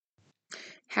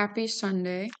Happy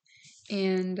Sunday.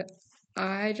 And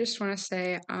I just want to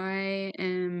say I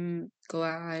am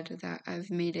glad that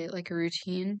I've made it like a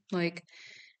routine. Like,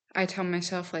 I tell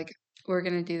myself, like, we're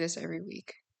going to do this every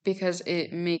week because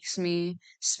it makes me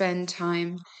spend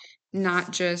time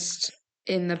not just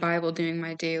in the Bible doing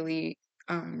my daily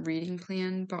reading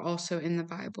plan, but also in the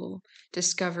Bible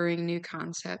discovering new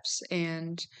concepts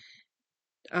and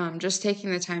just taking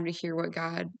the time to hear what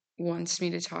God wants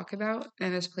me to talk about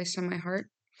and has placed on my heart.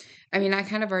 I mean, I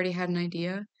kind of already had an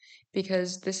idea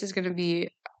because this is going to be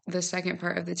the second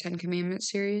part of the Ten Commandments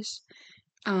series.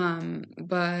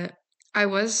 But I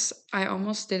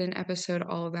almost did an episode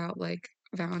all about like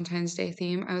Valentine's Day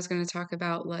theme. I was going to talk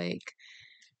about like,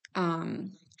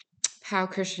 um, how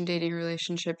Christian dating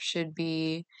relationships should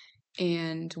be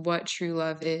and what true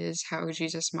love is, how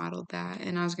Jesus modeled that.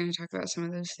 And I was going to talk about some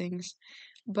of those things.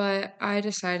 But I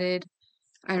decided,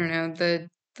 I don't know, the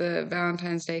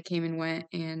Valentine's Day came and went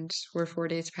and we're 4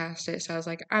 days past it. So I was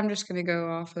like, I'm just gonna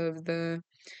go off of the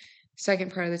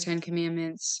second part of the Ten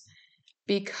Commandments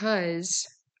because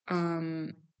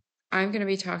um I'm gonna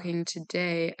be talking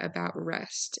today about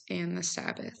rest and the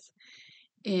Sabbath.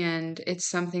 And it's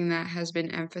something that has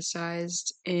been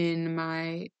emphasized in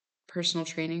my personal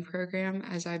training program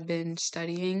as I've been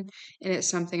studying, and it's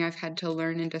something I've had to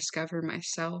learn and discover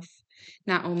myself,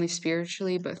 not only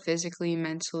spiritually, but physically,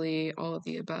 mentally, all of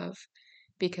the above.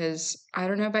 Because I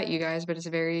don't know about you guys, but it's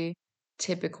very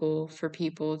typical for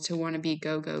people to want to be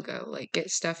go, go, go, like get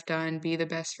stuff done, be the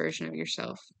best version of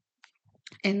yourself.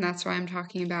 And that's why I'm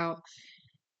talking about,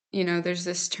 there's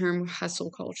this term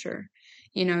hustle culture.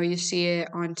 You see it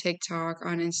on TikTok,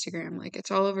 on Instagram, like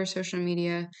it's all over social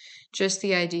media. Just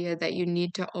the idea that you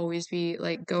need to always be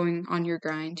like going on your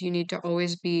grind. You need to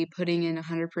always be putting in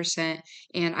 100%.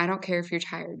 And I don't care if you're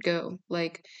tired, go.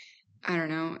 Like, I don't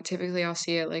know. Typically, I'll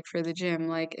see it like for the gym.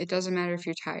 Like, it doesn't matter if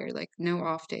you're tired, like, no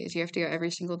off days. You have to go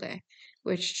every single day,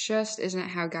 which just isn't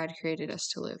how God created us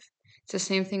to live. It's the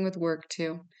same thing with work,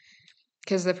 too.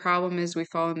 Because the problem is we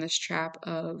fall in this trap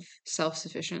of self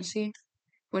sufficiency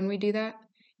when we do that,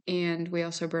 and we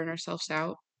also burn ourselves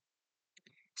out.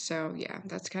 So, yeah,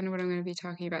 that's kind of what I'm going to be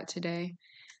talking about today.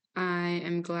 I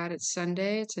am glad it's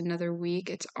Sunday. It's another week.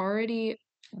 It's already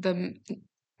the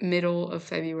middle of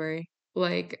February.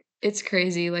 Like, it's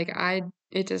crazy.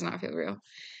 It does not feel real.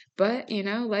 But,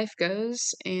 life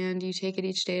goes and you take it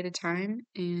each day at a time,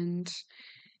 and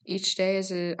each day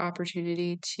is an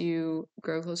opportunity to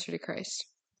grow closer to Christ.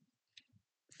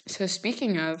 So,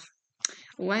 speaking of,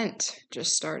 Lent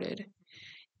just started.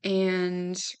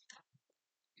 And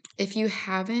if you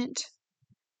haven't,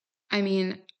 I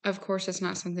mean, of course, it's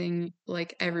not something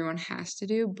like everyone has to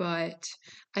do, but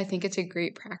I think it's a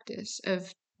great practice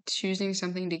of choosing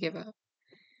something to give up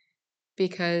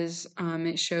because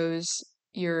it shows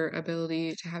your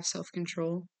ability to have self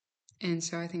control. And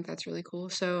so I think that's really cool.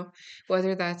 So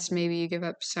whether that's maybe you give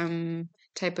up some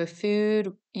type of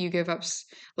food, you give up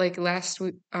like last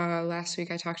week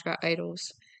I talked about idols.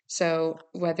 So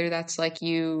whether that's like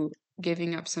you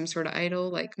giving up some sort of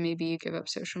idol, like maybe you give up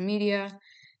social media,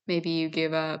 maybe you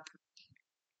give up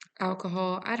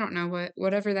alcohol, I don't know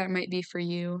whatever that might be for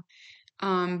you.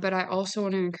 But I also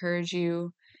want to encourage you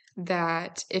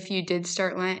that if you did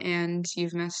start Lent and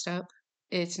you've messed up,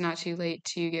 it's not too late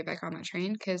to get back on that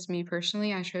train. Because me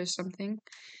personally, I chose something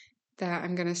that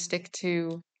I'm gonna stick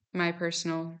to my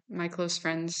close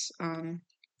friends.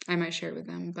 I might share it with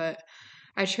them, but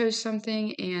I chose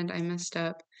something and I messed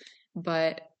up.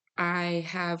 But I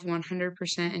have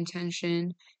 100%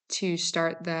 intention to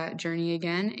start that journey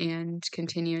again and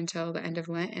continue until the end of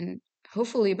Lent. And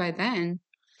hopefully by then,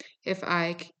 if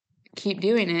keep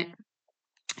doing it,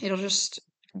 it'll just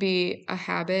be a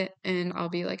habit and I'll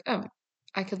be like, oh,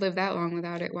 I could live that long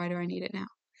without it. Why do I need it now?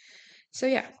 So,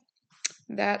 yeah,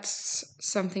 that's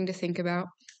something to think about.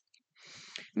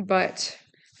 But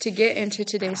to get into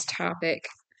today's topic,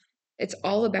 it's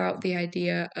all about the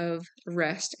idea of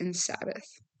rest and Sabbath.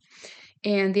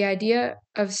 And the idea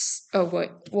of, oh,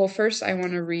 what? Well, first I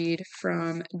want to read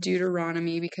from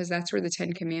Deuteronomy because that's where the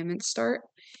Ten Commandments start.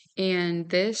 And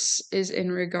this is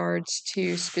in regards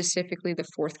to specifically the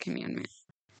fourth commandment.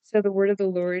 So the word of the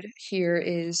Lord here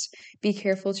is, be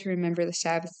careful to remember the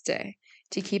Sabbath day,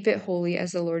 to keep it holy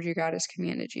as the Lord your God has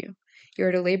commanded you. You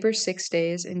are to labor 6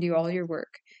 days and do all your work,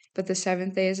 but the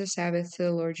seventh day is a Sabbath to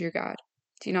the Lord your God.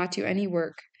 Do not do any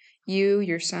work, you,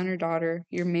 your son or daughter,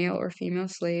 your male or female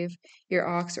slave, your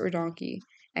ox or donkey,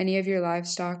 any of your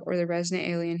livestock, or the resident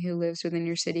alien who lives within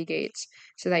your city gates,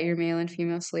 so that your male and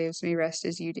female slaves may rest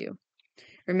as you do.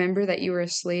 Remember that you were a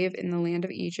slave in the land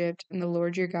of Egypt, and the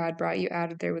Lord your God brought you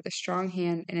out of there with a strong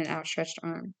hand and an outstretched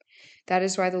arm. That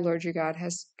is why the Lord your God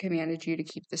has commanded you to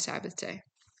keep the Sabbath day.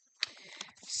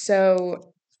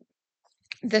 So,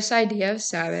 this idea of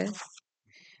Sabbath,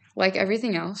 like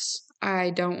everything else,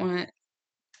 I don't want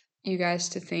you guys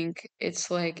to think it's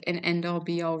like an end all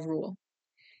be all rule,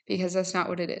 because that's not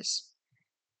what it is.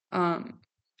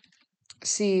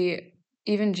 See,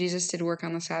 even Jesus did work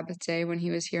on the Sabbath day when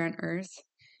he was here on earth.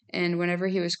 And whenever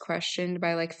he was questioned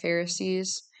by like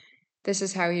Pharisees, this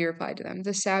is how he replied to them: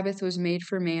 the Sabbath was made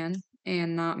for man,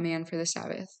 and not man for the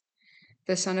Sabbath.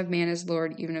 The Son of Man is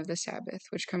Lord even of the Sabbath,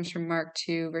 which comes from Mark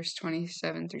 2, verse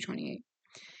 27 through 28.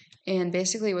 And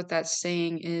basically, what that's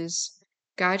saying is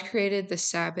God created the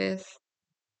Sabbath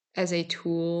as a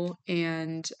tool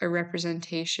and a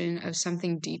representation of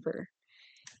something deeper.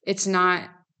 It's not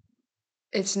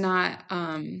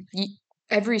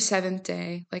every seventh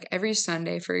day, like every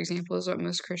Sunday, for example, is what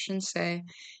most Christians say.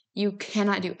 You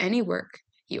cannot do any work.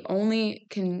 You only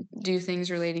can do things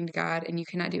relating to God, and you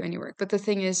cannot do any work. But the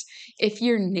thing is, if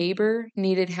your neighbor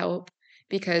needed help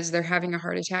because they're having a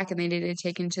heart attack and they needed to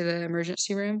take into the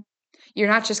emergency room, you're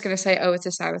not just going to say, oh, it's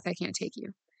a Sabbath, I can't take you.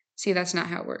 See, that's not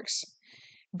how it works.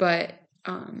 But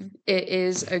it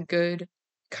is a good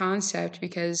concept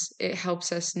because it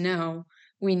helps us know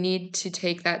we need to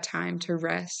take that time to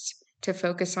rest, to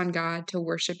focus on God, to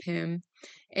worship Him,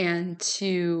 and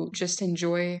to just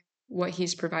enjoy what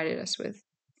He's provided us with.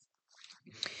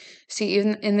 See,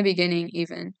 even in the beginning,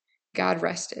 even God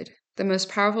rested. The most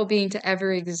powerful being to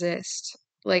ever exist.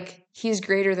 Like, He's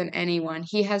greater than anyone.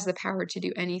 He has the power to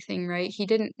do anything, right? He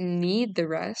didn't need the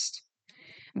rest,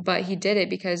 but He did it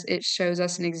because it shows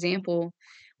us an example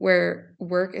where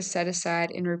work is set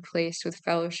aside and replaced with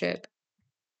fellowship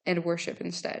and worship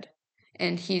instead.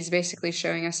 And He's basically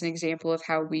showing us an example of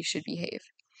how we should behave.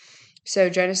 So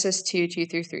Genesis 2, 2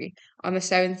 through 3. On the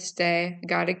seventh day,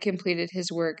 God had completed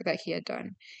His work that He had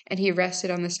done, and He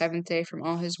rested on the seventh day from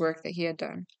all His work that He had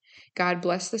done. God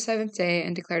blessed the seventh day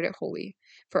and declared it holy,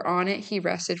 for on it He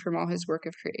rested from all His work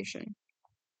of creation.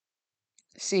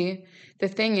 See, the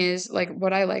thing is, like,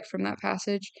 what I like from that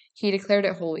passage, He declared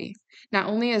it holy. Not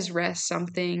only is rest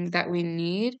something that we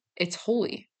need, it's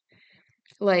holy.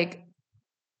 Like,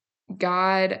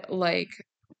 God, like,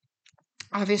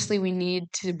 obviously we need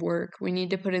to work, we need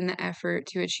to put in the effort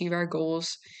to achieve our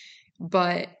goals,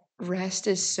 but rest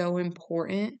is so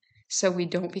important so we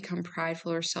don't become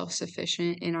prideful or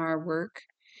self-sufficient in our work,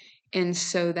 and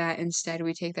so that instead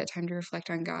we take that time to reflect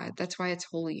on God. That's why it's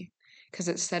holy, because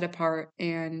it's set apart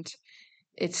and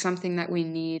it's something that we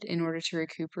need in order to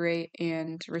recuperate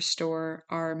and restore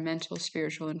our mental,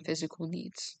 spiritual, and physical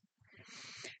needs.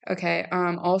 Okay,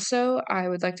 also, I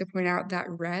would like to point out that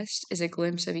rest is a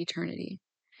glimpse of eternity.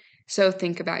 So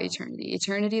think about eternity.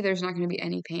 Eternity, there's not going to be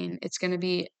any pain. It's going to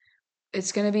be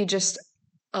just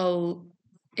a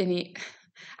any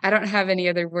I don't have any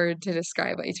other word to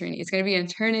describe eternity. It's going to be an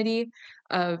eternity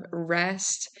of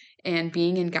rest and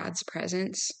being in God's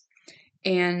presence.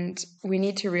 And we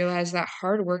need to realize that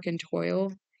hard work and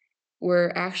toil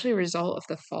were actually a result of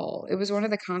the fall. It was one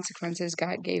of the consequences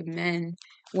God gave men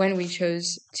when we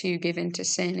chose to give in to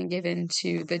sin and give in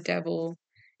to the devil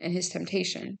and his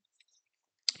temptation.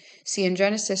 See, in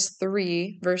Genesis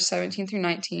 3, verse 17 through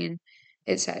 19,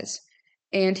 it says,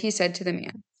 "And he said to the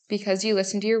man, because you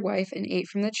listened to your wife and ate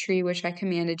from the tree which I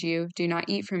commanded you, do not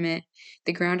eat from it.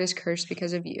 The ground is cursed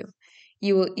because of you.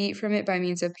 You will eat from it by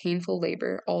means of painful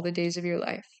labor all the days of your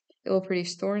life. It will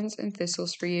produce thorns and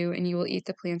thistles for you, and you will eat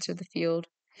the plants of the field.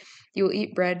 You will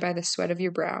eat bread by the sweat of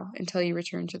your brow until you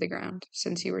return to the ground,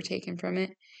 since you were taken from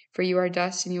it. For you are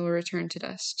dust, and you will return to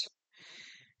dust."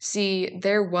 See,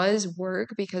 there was work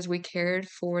because we cared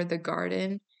for the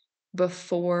garden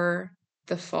before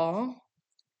the fall,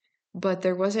 but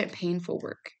there wasn't painful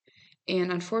work.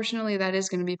 And unfortunately, that is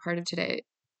going to be part of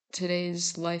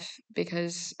today's life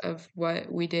because of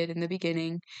what we did in the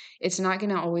beginning. It's not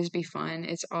going to always be fun.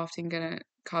 It's often going to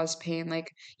cause pain.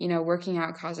 Like, working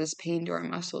out causes pain to our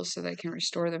muscles so they can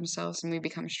restore themselves and we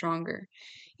become stronger.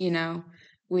 You know,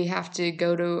 we have to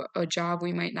go to a job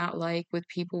we might not like with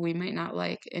people we might not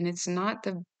like, and it's not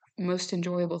the most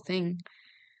enjoyable thing,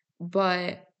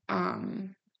 but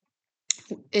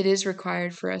it is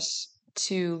required for us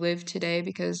to live today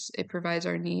because it provides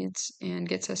our needs and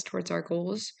gets us towards our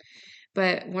goals.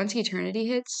 But once eternity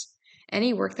hits,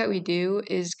 any work that we do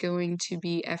is going to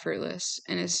be effortless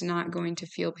and it's not going to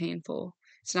feel painful.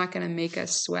 It's not going to make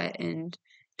us sweat and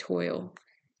toil.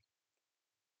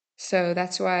 So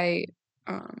that's why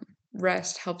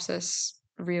rest helps us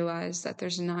realize that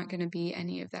there's not going to be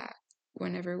any of that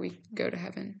whenever we go to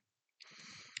heaven.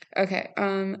 Okay.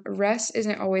 Rest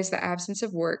isn't always the absence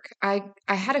of work. I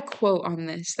had a quote on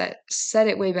this that said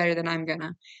it way better than I'm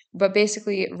gonna. But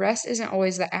basically, rest isn't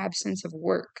always the absence of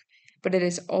work, but it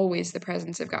is always the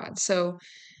presence of God. So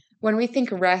when we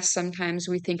think rest, sometimes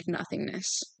we think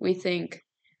nothingness. We think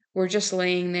we're just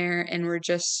laying there and we're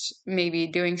just maybe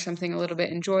doing something a little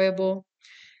bit enjoyable.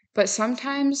 But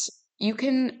sometimes you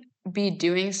can be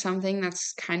doing something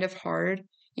that's kind of hard.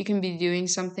 You can be doing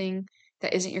something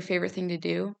that isn't your favorite thing to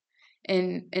do.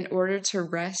 And in order to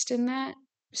rest in that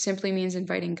simply means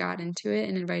inviting God into it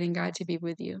and inviting God to be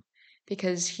with you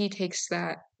because He takes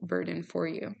that burden for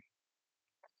you.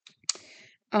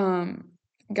 Um,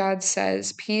 God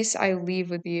says, "Peace I leave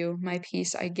with you, my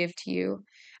peace I give to you.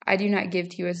 I do not give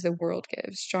to you as the world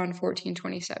gives." John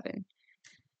 14:27.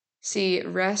 See,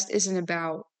 rest isn't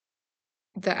about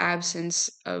the absence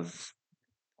of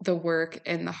the work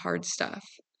and the hard stuff.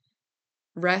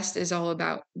 Rest is all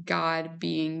about God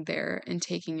being there and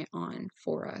taking it on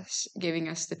for us, giving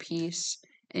us the peace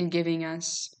and giving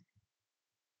us,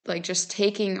 like, just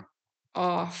taking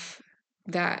off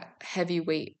that heavy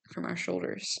weight from our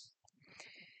shoulders.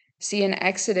 See, in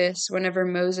Exodus, whenever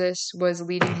Moses was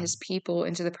leading his people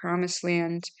into the promised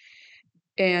land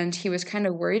and he was kind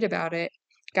of worried about it,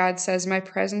 God says, "My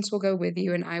presence will go with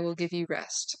you and I will give you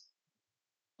rest."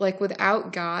 Like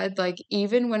without God, like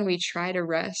even when we try to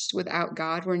rest without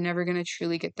God, we're never going to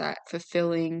truly get that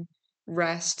fulfilling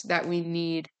rest that we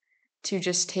need to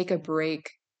just take a break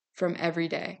from every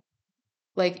day.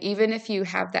 Like even if you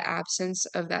have the absence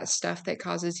of that stuff that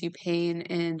causes you pain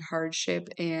and hardship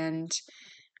and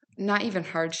not even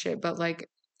hardship, but like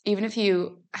even if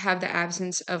you have the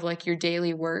absence of like your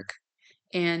daily work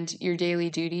and your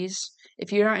daily duties,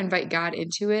 if you don't invite God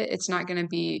into it, it's not going to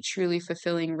be truly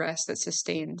fulfilling rest that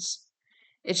sustains.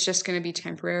 It's just going to be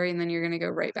temporary and then you're going to go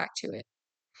right back to it.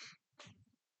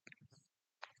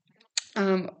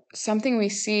 Something we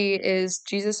see is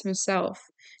Jesus himself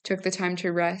took the time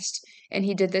to rest, and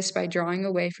he did this by drawing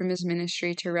away from his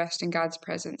ministry to rest in God's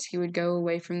presence. He would go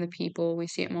away from the people. We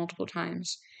see it multiple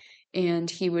times, and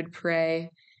he would pray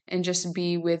and just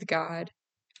be with God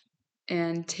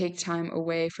and take time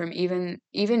away from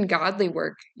even godly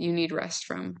work you need rest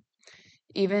from,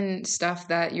 even stuff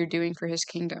that you're doing for his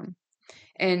kingdom.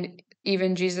 And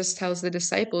even Jesus tells the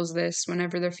disciples this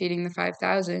whenever they're feeding the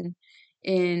 5,000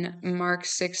 in Mark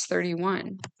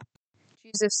 6:31.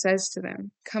 Jesus says to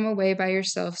them, "Come away by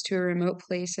yourselves to a remote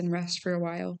place and rest for a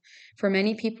while." For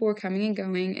many people were coming and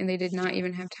going, and they did not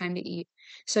even have time to eat.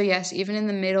 So, yes, even in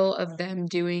the middle of them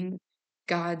doing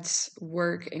God's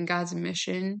work and God's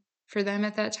mission for them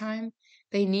at that time,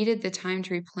 they needed the time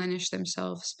to replenish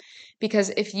themselves. Because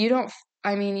if you don't,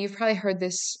 I mean, you've probably heard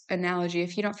this analogy,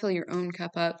 if you don't fill your own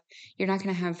cup up, you're not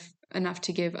going to have enough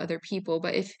to give other people.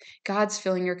 But if God's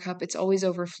filling your cup, it's always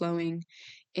overflowing.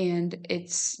 And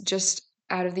it's just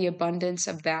out of the abundance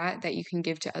of that you can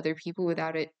give to other people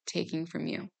without it taking from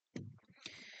you.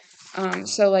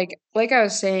 So like I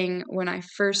was saying when I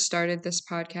first started this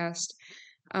podcast,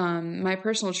 my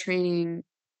personal training,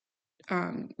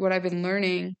 what I've been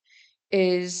learning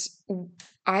is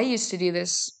I used to do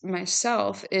this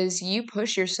myself, is you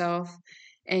push yourself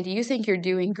and you think you're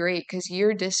doing great because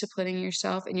you're disciplining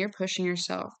yourself and you're pushing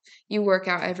yourself. You work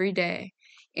out every day.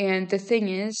 And the thing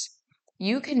is,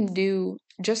 you can do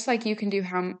just like you can do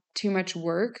too much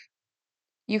work,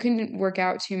 you can work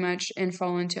out too much and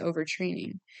fall into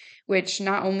overtraining, which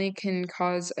not only can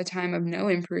cause a time of no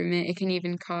improvement, it can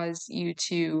even cause you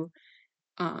to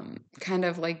kind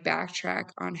of like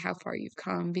backtrack on how far you've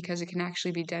come because it can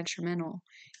actually be detrimental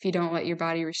if you don't let your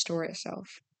body restore itself.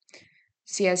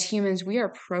 See, as humans, we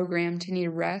are programmed to need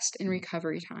rest and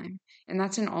recovery time, and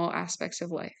that's in all aspects of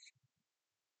life.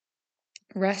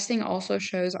 Resting also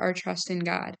shows our trust in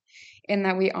God and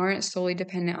that we aren't solely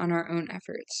dependent on our own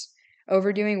efforts.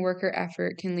 Overdoing work or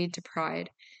effort can lead to pride,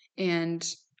 and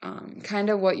kind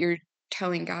of what you're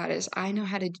telling God is, I know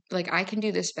how to, like, I can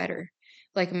do this better.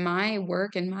 Like, my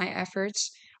work and my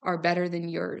efforts are better than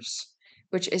yours,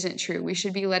 which isn't true. We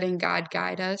should be letting God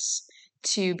guide us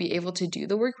to be able to do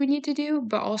the work we need to do,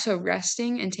 but also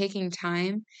resting and taking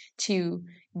time to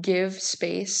give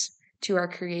space to our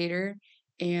Creator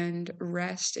and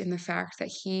rest in the fact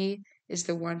that He is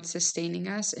the one sustaining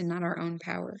us and not our own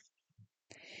power.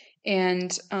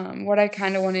 And what I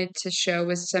kind of wanted to show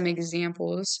was some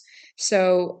examples.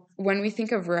 So when we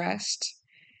think of rest,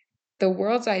 the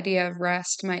world's idea of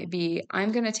rest might be,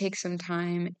 I'm going to take some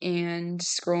time and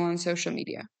scroll on social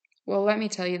media. Well, let me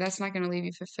tell you, that's not going to leave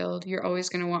you fulfilled. You're always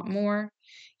going to want more.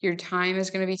 Your time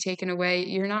is going to be taken away.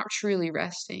 You're not truly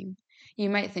resting. You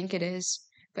might think it is,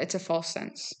 but it's a false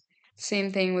sense.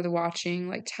 Same thing with watching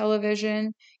like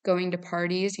television, going to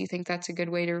parties. You think that's a good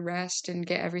way to rest and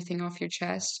get everything off your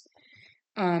chest.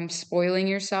 Spoiling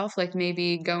yourself, like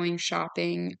maybe going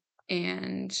shopping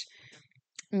and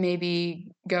maybe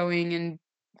going and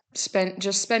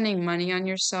spending money on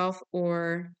yourself,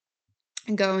 or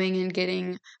going and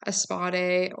getting a spa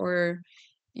day, or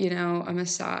a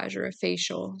massage or a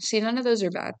facial. See, none of those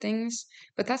are bad things,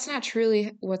 but that's not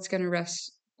truly what's going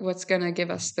to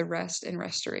give us the rest and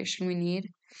restoration we need.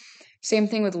 Same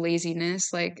thing with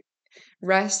laziness. Like,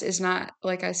 rest is not,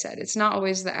 like I said, it's not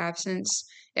always the absence.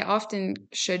 It often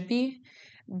should be,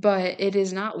 but it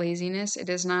is not laziness. It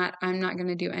is not, I'm not going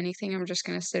to do anything. I'm just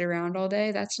going to sit around all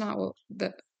day.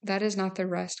 That is not the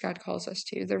rest God calls us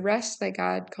to. The rest that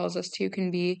God calls us to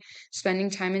can be spending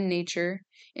time in nature,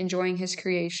 enjoying his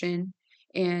creation,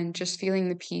 and just feeling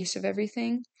the peace of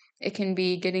everything. It can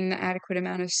be getting the adequate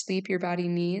amount of sleep your body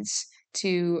needs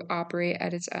to operate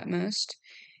at its utmost.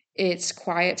 It's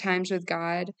quiet times with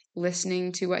God,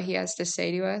 listening to what he has to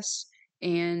say to us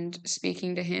and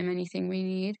speaking to him anything we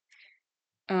need.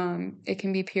 It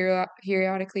can be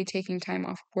periodically taking time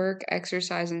off work,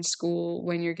 exercise, and school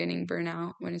when you're getting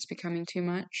burnout, when it's becoming too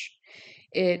much.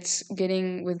 It's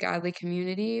getting with godly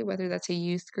community, whether that's a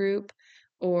youth group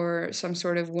or some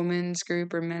sort of women's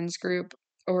group or men's group,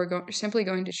 or simply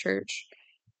going to church.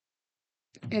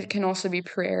 It can also be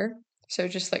prayer. So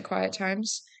just like quiet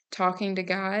times, talking to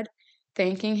God,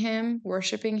 thanking him,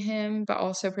 worshiping him, but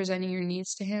also presenting your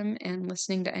needs to him and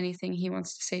listening to anything he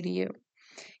wants to say to you.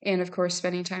 And of course,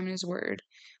 spending time in his word.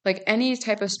 Like, any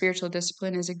type of spiritual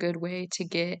discipline is a good way to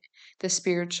get the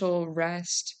spiritual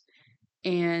rest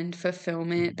and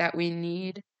fulfillment that we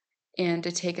need, and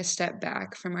to take a step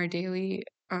back from our daily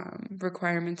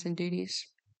requirements and duties.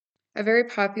 A very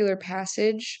popular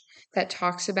passage that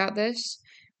talks about this,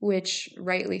 which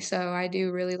rightly so, I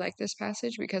do really like this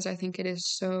passage because I think it is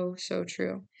so, so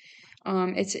true.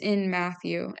 It's in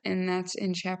Matthew, and that's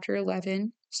in chapter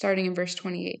 11, starting in verse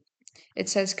 28. It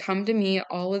says, "Come to me,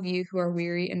 all of you who are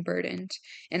weary and burdened,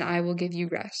 and I will give you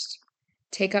rest.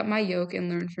 Take up my yoke and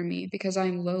learn from me, because I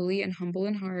am lowly and humble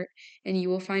in heart, and you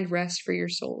will find rest for your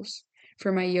souls.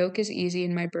 For my yoke is easy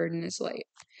and my burden is light."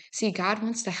 See, God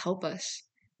wants to help us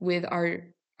with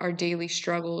our daily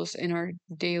struggles and our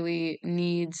daily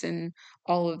needs and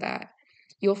all of that.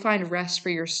 You'll find rest for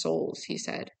your souls, he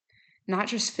said. Not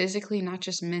just physically, not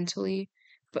just mentally,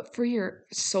 but for your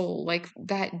soul, like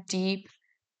that deep,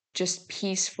 just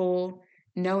peaceful,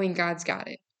 knowing God's got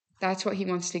it. That's what he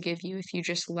wants to give you if you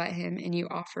just let him and you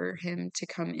offer him to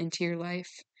come into your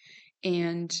life,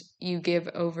 and you give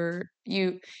over.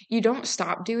 You don't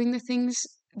stop doing the things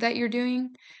that you're doing,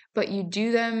 but you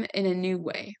do them in a new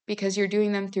way because you're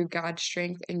doing them through God's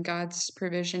strength and God's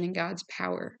provision and God's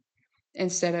power,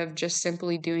 instead of just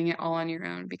simply doing it all on your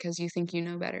own because you think you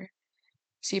know better.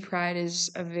 See, pride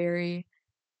is a very,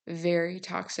 very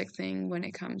toxic thing when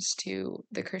it comes to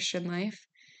the Christian life.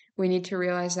 We need to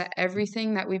realize that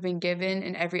everything that we've been given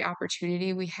and every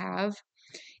opportunity we have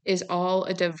is all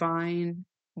a divine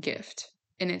gift.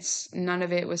 And it's none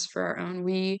of it was for our own.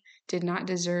 We don't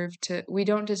deserve to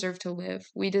live.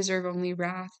 We deserve only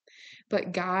wrath.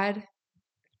 But God,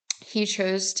 he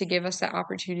chose to give us that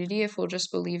opportunity if we'll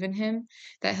just believe in him,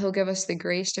 that he'll give us the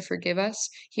grace to forgive us.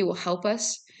 He will help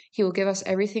us. He will give us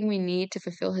everything we need to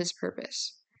fulfill his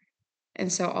purpose.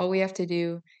 And so all we have to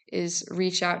do is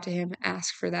reach out to him,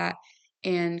 ask for that,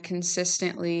 and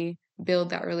consistently build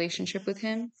that relationship with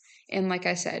him. And like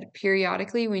I said,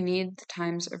 periodically we need the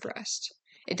times of rest.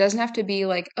 It doesn't have to be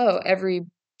like, oh, every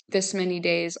this many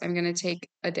days I'm going to take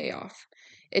a day off.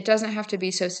 It doesn't have to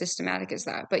be so systematic as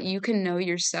that, but you can know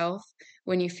yourself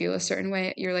when you feel a certain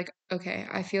way. You're like, okay,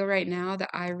 I feel right now that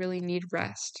I really need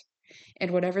rest.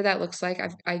 And whatever that looks like,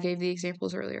 I gave the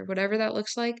examples earlier. Whatever that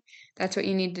looks like, that's what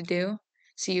you need to do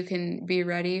so you can be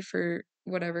ready for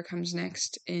whatever comes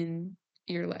next in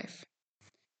your life.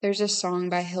 There's a song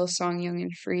by Hillsong Young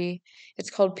and Free. It's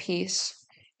called Peace.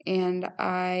 And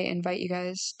I invite you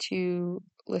guys to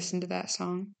listen to that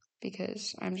song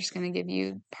because I'm just going to give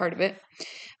you part of it.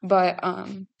 But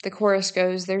the chorus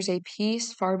goes, "There's a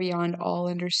peace far beyond all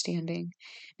understanding.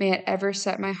 May it ever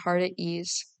set my heart at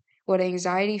ease. What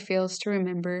anxiety fails to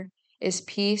remember is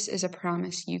peace is a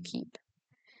promise you keep."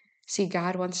 See,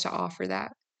 God wants to offer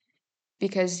that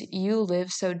because you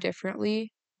live so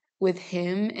differently with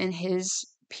him and his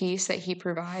peace that he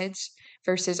provides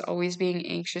versus always being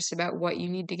anxious about what you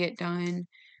need to get done,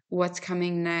 what's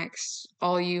coming next,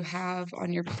 all you have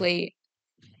on your plate.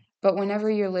 But whenever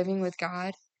you're living with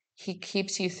God, he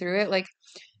keeps you through it. Like,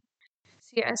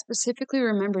 see, I specifically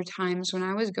remember times when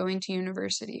I was going to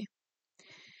university.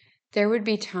 There would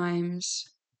be times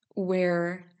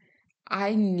where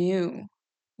I knew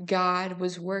God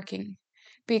was working,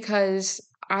 because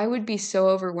I would be so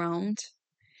overwhelmed.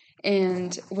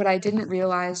 And what I didn't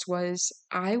realize was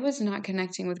I was not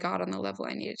connecting with God on the level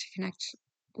I needed to connect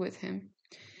with Him.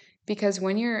 Because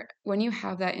when you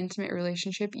have that intimate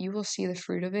relationship, you will see the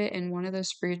fruit of it, and one of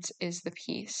those fruits is the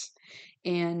peace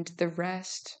and the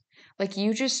rest. Like,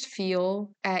 you just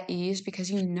feel at ease because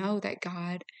you know that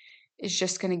God is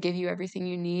just going to give you everything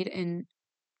you need, and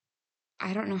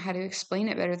I don't know how to explain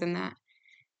it better than that.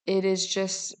 It is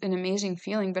just an amazing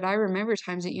feeling. But I remember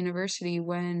times at university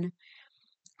when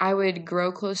I would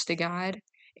grow close to God,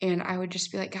 and I would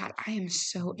just be like, God, I am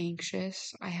so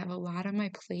anxious. I have a lot on my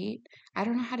plate. I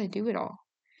don't know how to do it all.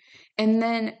 And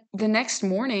then the next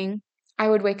morning, I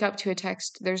would wake up to a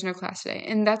text, there's no class today.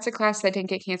 And that's a class that didn't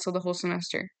get canceled the whole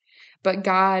semester. But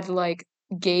God, like,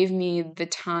 gave me the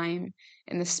time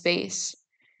and the space,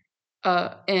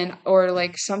 and or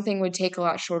like something would take a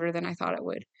lot shorter than I thought it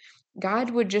would.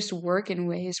 God would just work in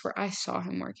ways where I saw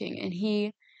Him working, and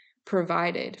He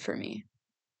provided for me.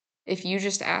 If you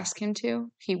just ask Him to,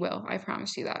 He will. I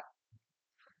promise you that.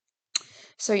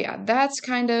 So yeah, that's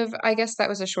kind of, I guess that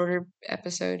was a shorter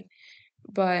episode,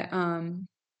 but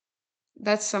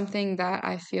that's something that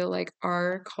I feel like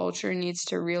our culture needs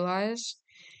to realize,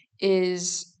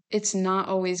 is it's not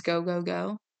always go, go,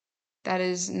 go. That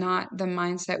is not the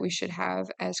mindset we should have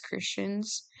as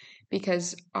Christians,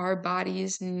 because our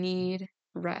bodies need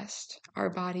rest. Our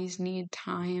bodies need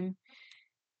time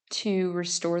to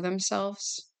restore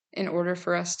themselves in order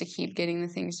for us to keep getting the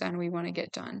things done we want to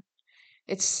get done.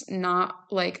 It's not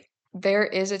like, there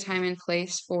is a time and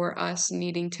place for us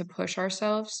needing to push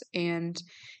ourselves and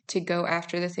to go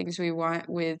after the things we want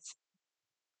with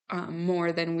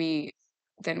more than we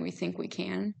think we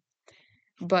can.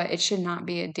 But it should not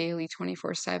be a daily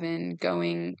 24/7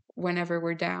 going whenever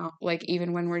we're down, like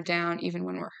even when we're down, even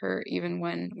when we're hurt, even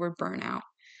when we're burnt out.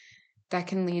 That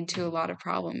can lead to a lot of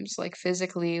problems, like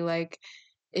physically, like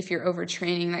if you're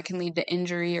overtraining, that can lead to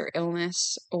injury or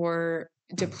illness or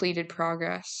depleted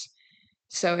progress.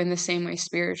 So, in the same way,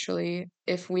 spiritually,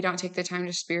 if we don't take the time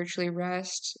to spiritually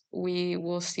rest, we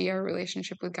will see our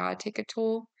relationship with God take a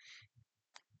toll.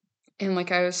 And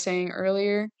like I was saying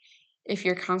earlier, if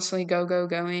you're constantly go, go,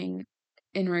 going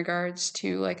in regards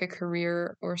to like a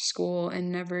career or school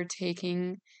and never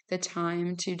taking the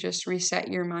time to just reset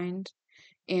your mind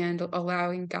and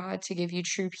allowing God to give you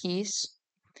true peace,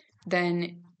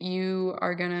 then you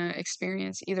are going to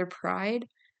experience either pride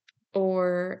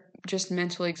or just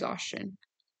mental exhaustion.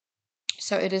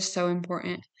 So it is so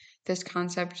important, this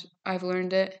concept. I've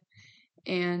learned it,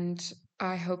 and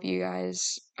I hope you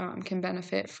guys can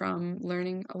benefit from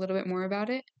learning a little bit more about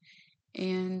it.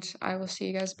 And I will see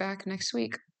you guys back next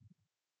week.